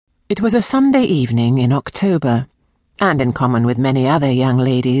It was a Sunday evening in October, and in common with many other young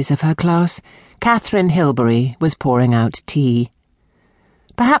ladies of her class, Catherine Hilbery was pouring out tea.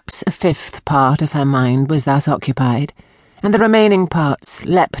 Perhaps a fifth part of her mind was thus occupied, and the remaining parts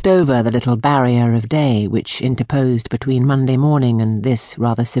leapt over the little barrier of day which interposed between Monday morning and this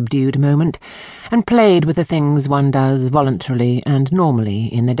rather subdued moment, and played with the things one does voluntarily and normally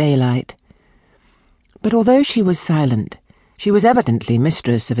in the daylight. But although she was silent, she was evidently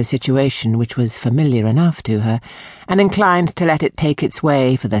mistress of a situation which was familiar enough to her, and inclined to let it take its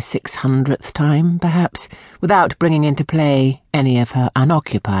way for the 600th time, perhaps, without bringing into play any of her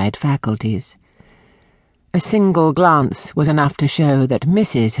unoccupied faculties. A single glance was enough to show that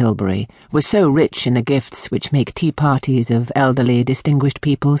Mrs. Hilbery was so rich in the gifts which make tea-parties of elderly, distinguished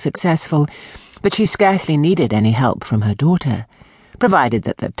people successful that she scarcely needed any help from her daughter, provided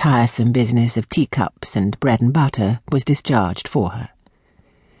that the tiresome business of teacups and bread and butter was discharged for her.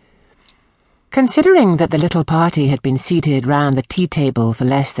 Considering that the little party had been seated round the tea-table for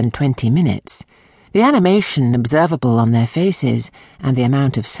less than 20 minutes, the animation observable on their faces and the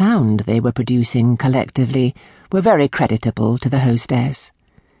amount of sound they were producing collectively were very creditable to the hostess.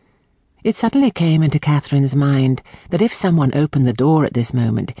 It suddenly came into Catherine's mind that if someone opened the door at this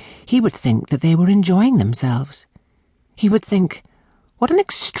moment, he would think that they were enjoying themselves. He would think, "What an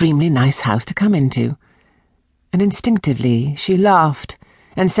extremely nice house to come into." And instinctively she laughed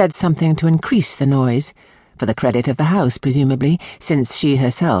and said something to increase the noise, for the credit of the house, presumably, since she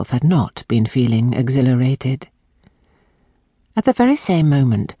herself had not been feeling exhilarated. At the very same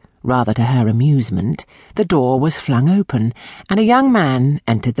moment, rather to her amusement, the door was flung open, and a young man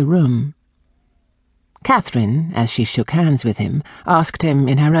entered the room. Catherine, as she shook hands with him, asked him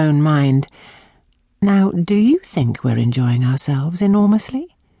in her own mind, "Now, do you think we're enjoying ourselves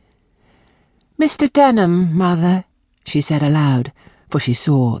enormously?" "Mr. Denham, mother," she said aloud, for she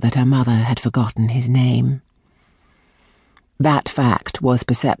saw that her mother had forgotten his name. That fact was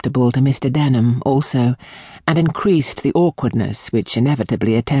perceptible to Mr. Denham also, and increased the awkwardness which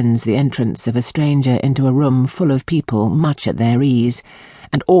inevitably attends the entrance of a stranger into a room full of people much at their ease,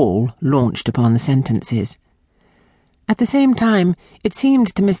 and all launched upon the sentences. At the same time, it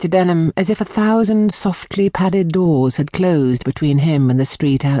seemed to Mr. Denham as if 1,000 softly padded doors had closed between him and the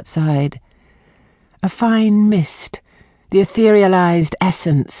street outside. A fine mist, the etherealized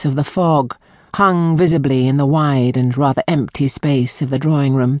essence of the fog, hung visibly in the wide and rather empty space of the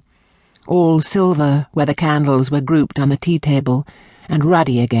drawing-room, all silver where the candles were grouped on the tea-table, and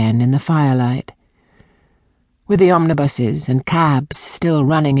ruddy again in the firelight. With the omnibuses and cabs still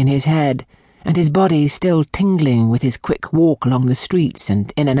running in his head, and his body still tingling with his quick walk along the streets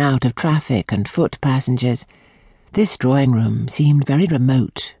and in and out of traffic and foot passengers, this drawing-room seemed very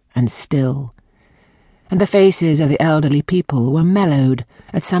remote and still, and the faces of the elderly people were mellowed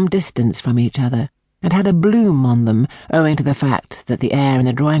at some distance from each other, and had a bloom on them owing to the fact that the air in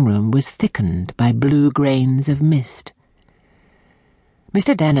the drawing-room was thickened by blue grains of mist.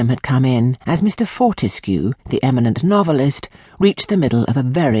 Mr. Denham had come in as Mr. Fortescue, the eminent novelist, reached the middle of a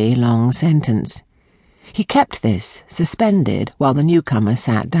very long sentence. He kept this suspended while the newcomer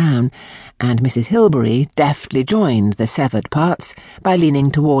sat down, and Mrs. Hilbery deftly joined the severed parts by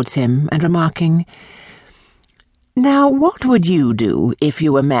leaning towards him and remarking, "Now, what would you do if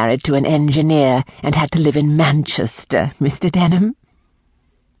you were married to an engineer and had to live in Manchester, Mr. Denham?"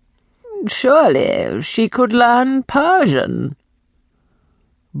 "Surely she could learn Persian,"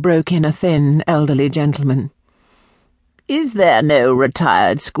 broke in a thin, elderly gentleman. "Is there no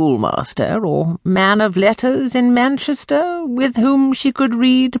retired schoolmaster or man of letters in Manchester with whom she could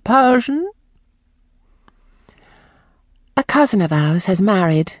read Persian?" "A cousin of ours has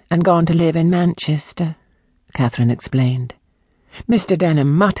married and gone to live in Manchester," Catherine explained. Mr.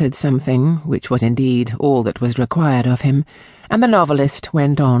 Denham muttered something, which was indeed all that was required of him, and the novelist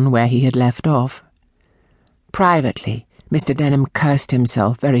went on where he had left off. Privately, Mr. Denham cursed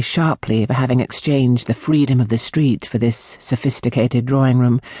himself very sharply for having exchanged the freedom of the street for this sophisticated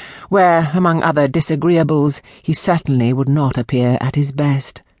drawing-room, where, among other disagreeables, he certainly would not appear at his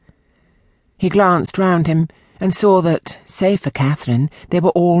best. He glanced round him and saw that, save for Catherine, they were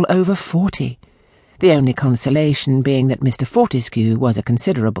all over 40, the only consolation being that Mr. Fortescue was a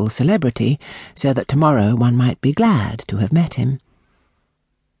considerable celebrity, so that tomorrow one might be glad to have met him.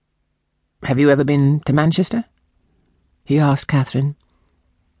 "Have you ever been to Manchester?" he asked Catherine.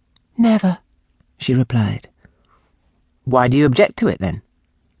 "Never," she replied. "Why do you object to it, then?"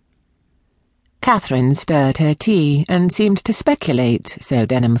 Catherine stirred her tea, and seemed to speculate, so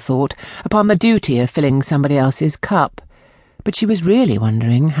Denham thought, upon the duty of filling somebody else's cup, but she was really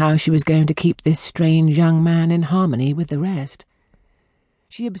wondering how she was going to keep this strange young man in harmony with the rest.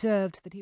 She observed that he